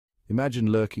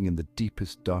Imagine lurking in the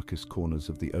deepest, darkest corners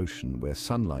of the ocean where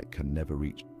sunlight can never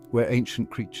reach, where ancient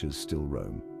creatures still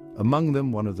roam. Among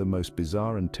them, one of the most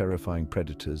bizarre and terrifying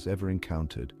predators ever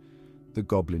encountered, the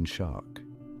goblin shark.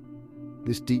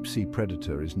 This deep-sea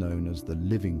predator is known as the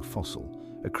living fossil,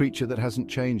 a creature that hasn't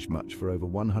changed much for over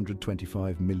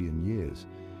 125 million years.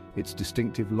 Its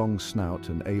distinctive long snout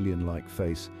and alien-like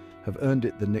face have earned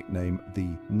it the nickname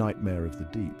the Nightmare of the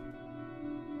Deep.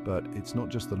 But it's not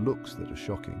just the looks that are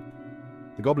shocking.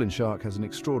 The goblin shark has an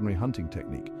extraordinary hunting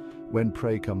technique. When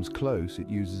prey comes close, it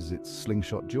uses its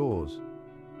slingshot jaws.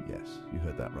 Yes, you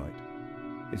heard that right.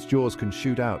 Its jaws can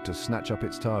shoot out to snatch up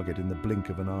its target in the blink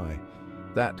of an eye.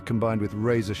 That, combined with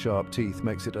razor-sharp teeth,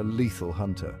 makes it a lethal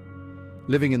hunter.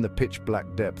 Living in the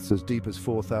pitch-black depths as deep as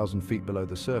 4,000 feet below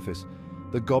the surface,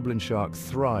 the goblin shark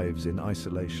thrives in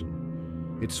isolation.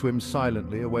 It swims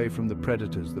silently away from the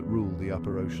predators that rule the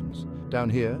upper oceans. Down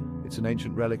here, it's an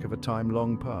ancient relic of a time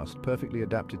long past, perfectly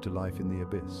adapted to life in the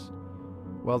abyss.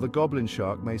 While the goblin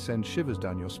shark may send shivers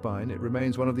down your spine, it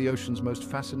remains one of the ocean's most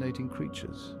fascinating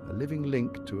creatures, a living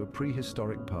link to a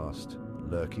prehistoric past,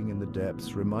 lurking in the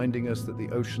depths, reminding us that the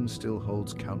ocean still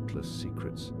holds countless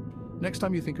secrets. Next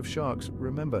time you think of sharks,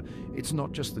 remember, it's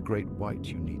not just the great white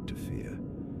you need to fear,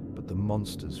 but the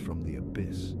monsters from the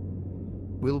abyss.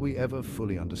 Will we ever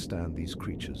fully understand these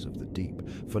creatures of the deep?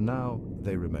 For now,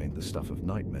 they remain the stuff of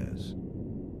nightmares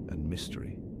and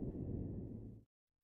mystery.